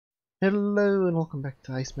Hello and welcome back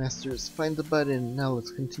to Ice Masters. Find the button. Now let's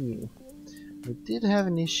continue. I did have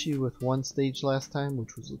an issue with one stage last time,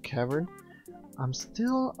 which was a cavern. I'm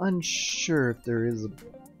still unsure if there is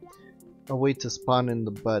a way to spawn in the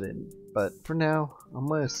button, but for now, I'm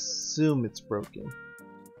gonna assume it's broken.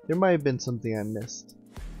 There might have been something I missed.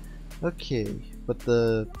 Okay, but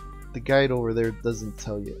the guide over there doesn't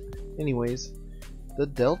tell you. Anyways, the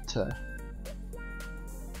delta.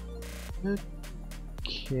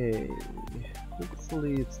 Okay,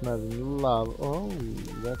 hopefully it's not in lava. Oh,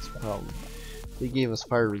 that's a problem. They gave us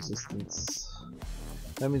fire resistance.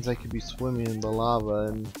 That means I could be swimming in the lava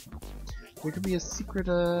and there could be a secret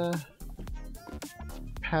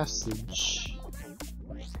passage.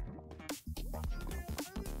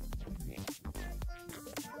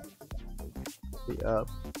 Up.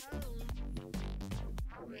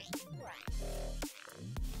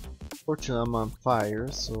 Fortunately, I'm on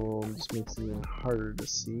fire, so this makes it even harder to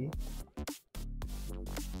see.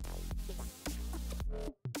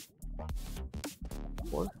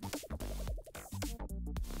 Four.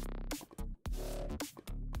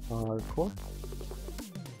 Hardcore.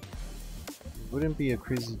 Wouldn't be a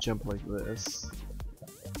crazy jump like this.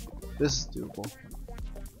 This is doable.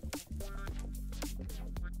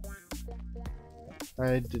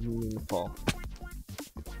 I didn't even fall.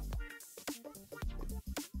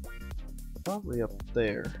 Probably up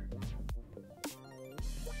there.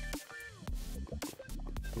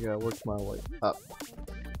 I gotta work my way up.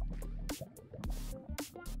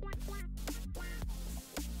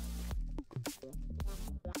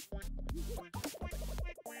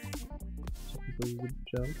 Good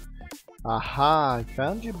jump. Aha! I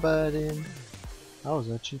found your button. I was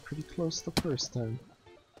actually pretty close the first time.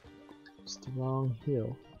 It's the wrong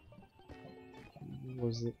hill. What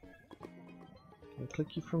was it? Can I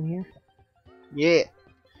click you from here? Yeah!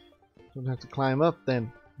 Don't have to climb up then.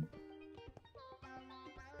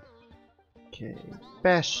 Okay,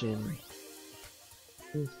 bashing.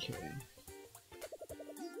 Okay.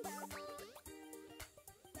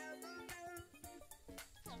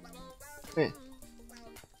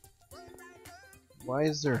 Why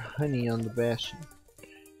is there honey on the bashing?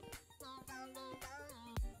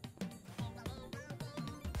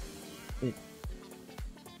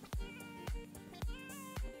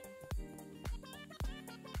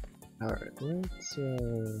 Alright, let's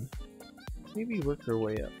maybe work our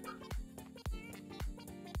way up.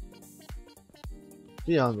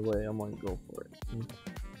 Be on the way, I'm gonna go for it.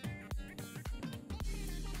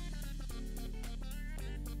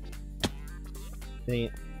 Dang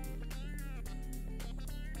it.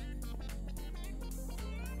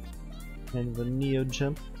 Kind of a neo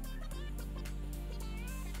jump.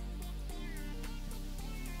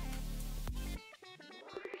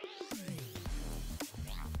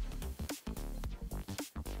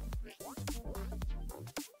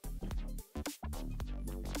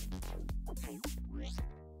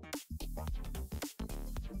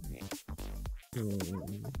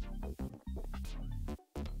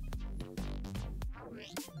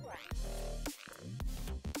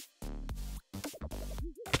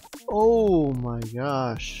 Oh my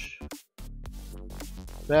gosh,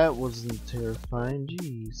 that wasn't terrifying,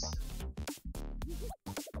 jeez.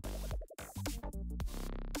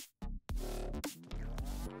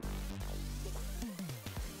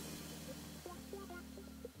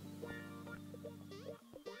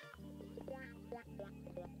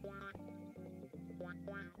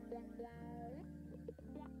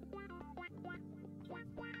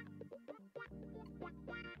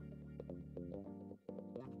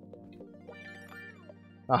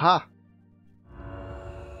 Aha!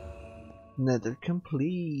 Nether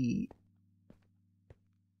complete.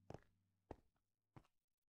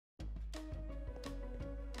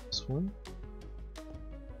 This one.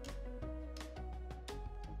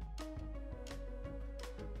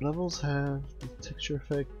 Levels have the texture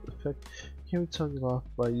effect. Can we toggle it off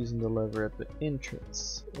by using the lever at the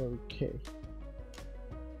entrance? Okay.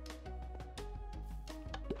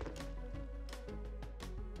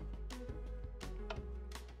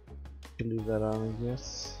 Leave that on, I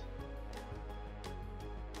guess.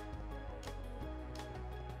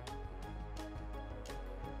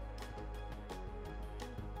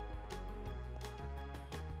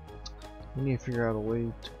 We need to figure out a way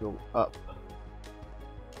to go up.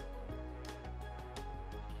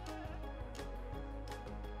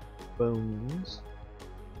 Bones.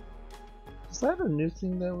 Is that a new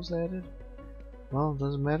thing that was added? Well, it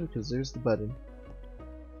doesn't matter because there's the button.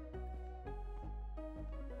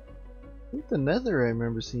 I think the Nether I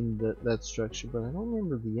remember seeing that structure, but I don't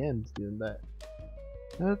remember the end doing that.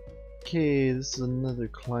 Okay, this is another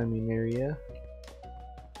climbing area.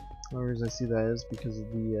 The only reason I see that is because of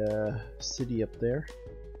the city up there.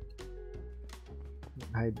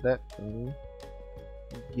 Hide that from me.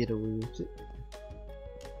 Get away with it.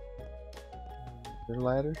 The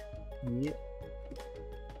ladder? Yeah.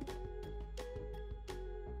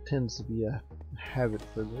 Tends to be a habit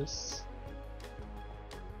for this.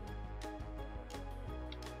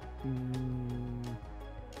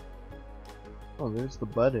 Oh, there's the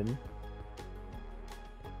button.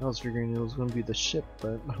 I was figuring it was going to be the ship,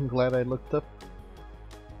 but I'm glad I looked up.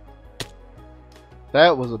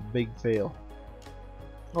 That was a big fail.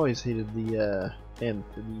 Always hated the end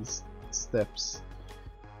for these steps,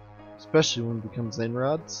 especially when it becomes end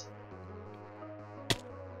rods.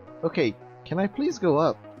 Okay, can I please go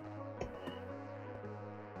up?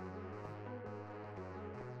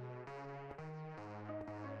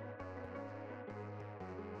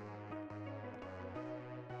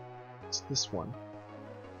 It's this one.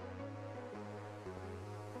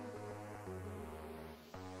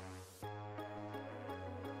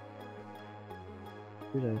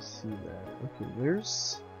 Did I see that? Okay,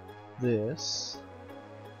 there's this.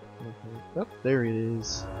 Okay. Oh, there it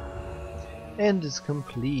is. End is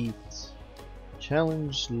complete.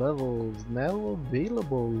 Challenge levels now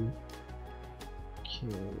available.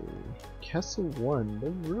 Okay. Castle 1,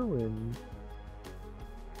 the ruin.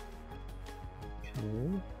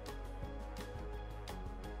 Okay.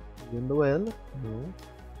 In the well? No.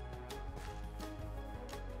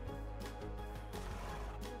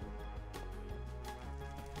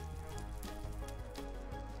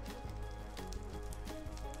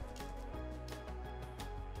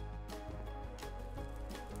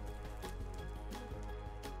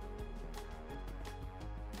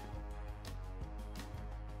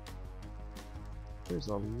 There's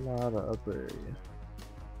a lot of upper area.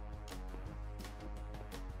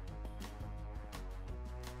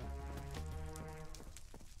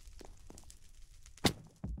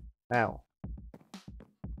 Ow.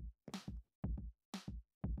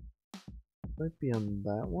 Might be on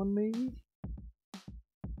that one, maybe?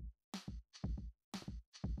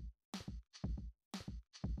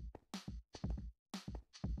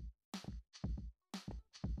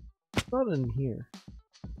 Not in here.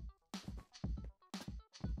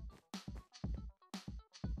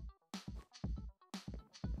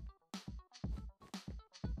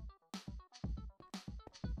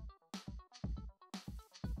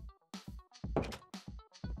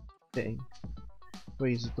 Dang.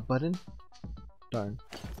 Wait, is it the button? Darn.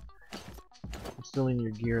 I'm still in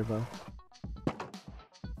your gear though.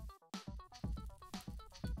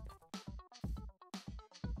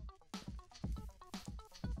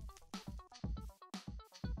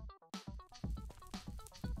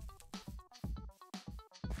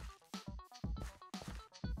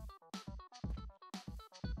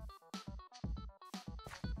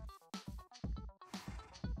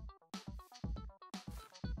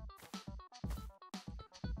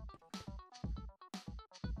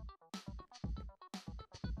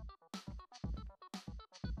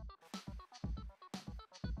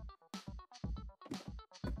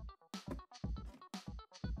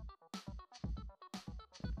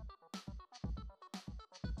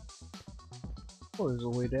 Oh, there's a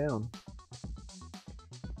way down.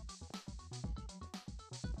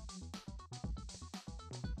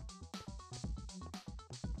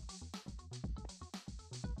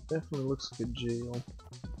 Definitely looks like a jail.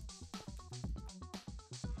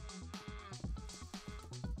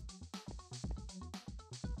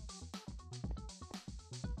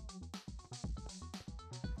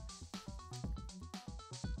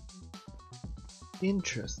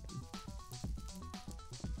 Interesting.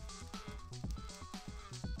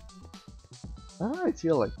 I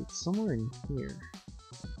feel like it's somewhere in here.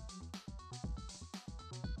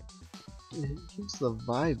 It gives the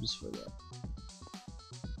vibes for that.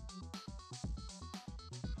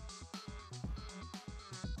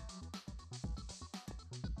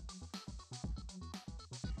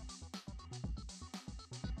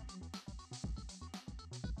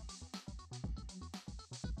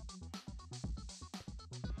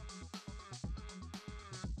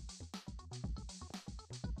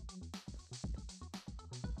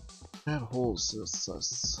 That hole's so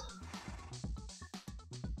sus.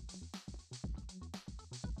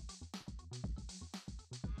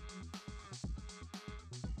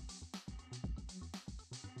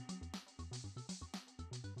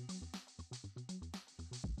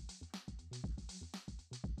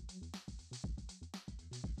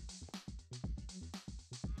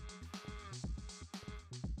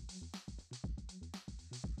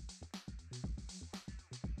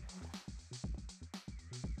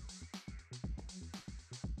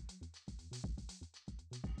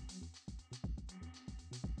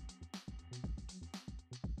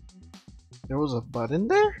 There was a button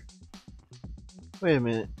there? Wait a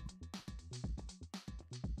minute.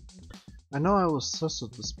 I know I was sus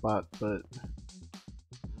with the spot, but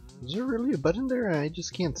is there really a button there and I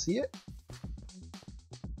just can't see it?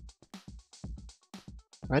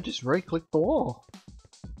 I just right-clicked the wall.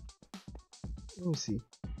 Let me see.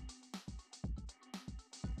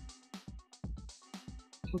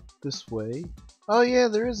 Look this way. Oh yeah,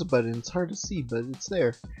 there is a button. It's hard to see, but it's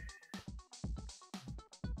there.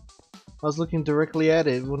 I was looking directly at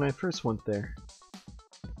it when I first went there.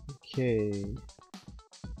 Okay.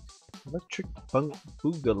 Electric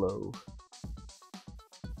Boogaloo.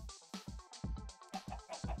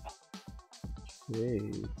 Okay,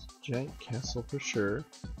 it's a giant castle for sure.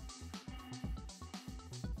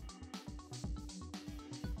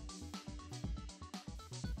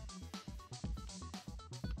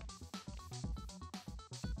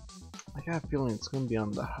 I got a feeling it's going to be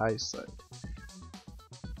on the high side.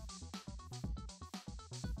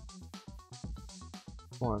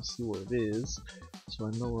 I want to see where it is, so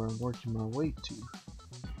I know where I'm working my way to.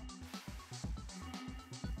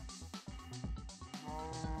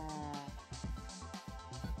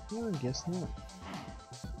 No, I guess not.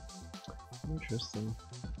 Interesting.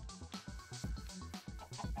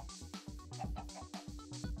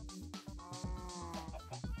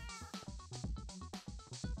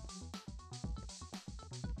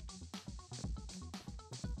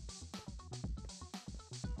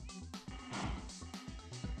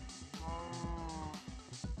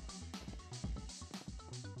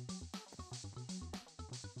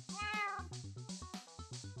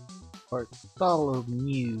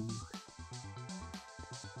 Bartholomew.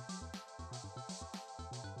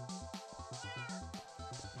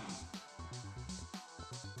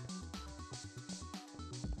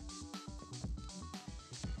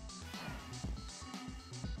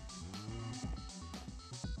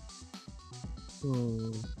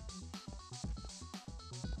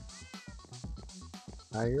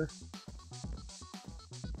 Higher?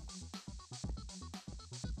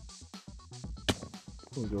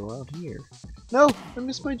 We'll go out here. No! I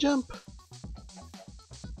missed my jump!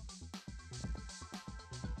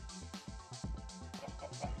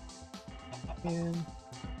 And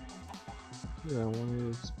here, I wanted to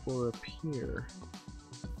explore up here.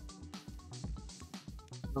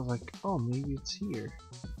 I was like, oh, maybe it's here.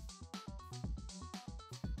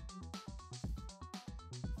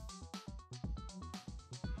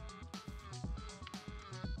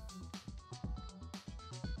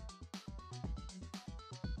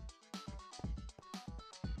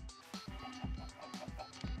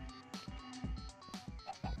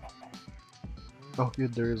 Oh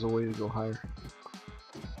good, there is a way to go higher.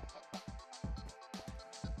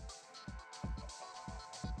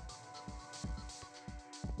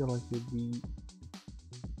 I feel like it'd be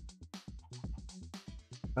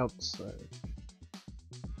outside.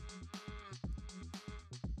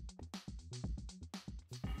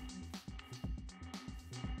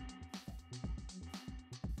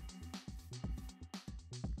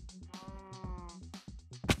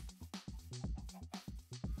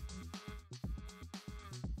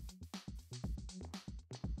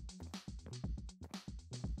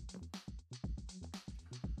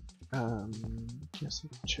 Guess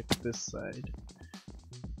I'll check this side.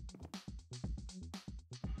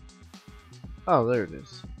 Oh, there it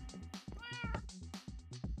is.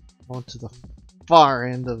 On to the far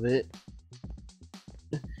end of it.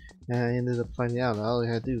 And I ended up finding out all I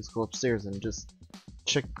had to do was go upstairs and just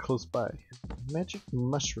check close by. Magic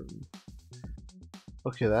mushroom.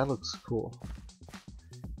 Okay, that looks cool.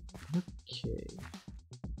 Okay.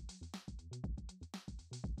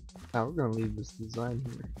 Now we're gonna leave this design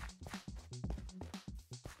here.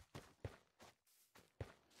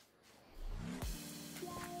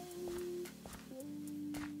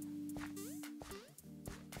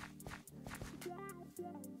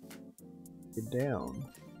 Get down.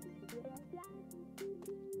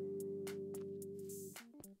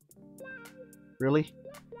 Really?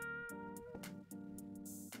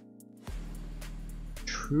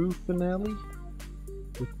 True finale?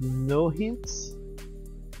 With no hints?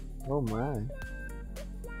 Oh my.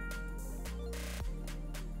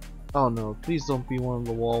 Oh no, please don't be one of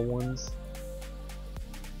the wall ones.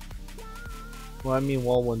 Well, I mean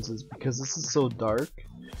wall ones is because this is so dark,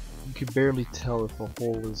 you could barely tell if a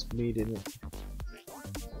hole is made in it.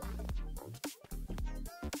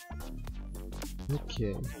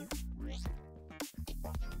 Okay.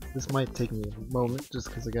 This might take me a moment just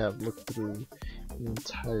because I gotta look through the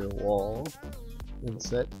entire wall and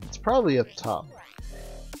set. It's probably up top.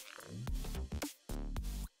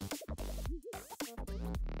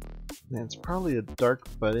 And it's probably a dark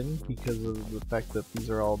button because of the fact that these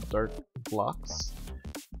are all dark blocks.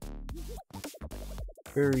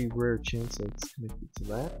 Very rare chance that it's connected to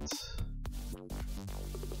that.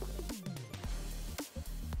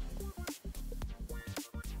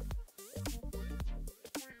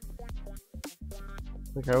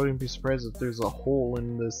 Like, I wouldn't be surprised if there's a hole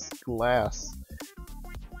in this glass.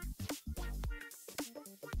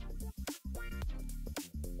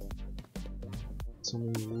 So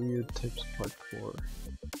many weird types of parkour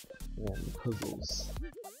and puzzles.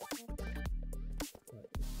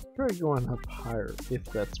 Try going up higher if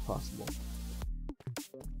that's possible.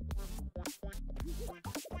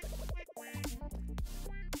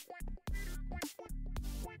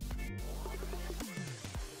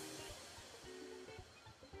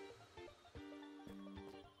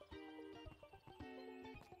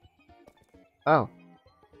 Oh,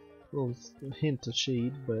 little hint of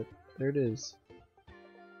shade, but there it is.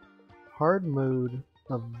 Hard mode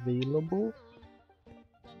available.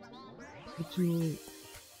 What do you mean?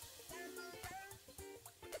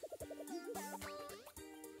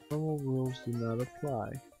 Normal rules do not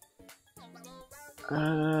apply.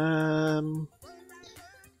 I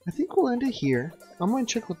think we'll end it here. I'm gonna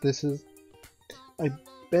check what this is. I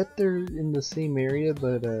bet they're in the same area,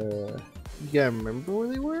 but you gotta remember where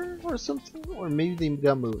they were or something, or maybe they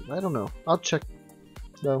got moved. I don't know. I'll check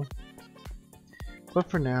though. But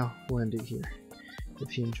for now, we'll end it here.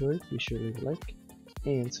 If you enjoyed, be sure to leave a like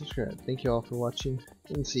and subscribe. Thank you all for watching,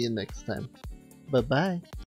 and see you next time. Bye bye.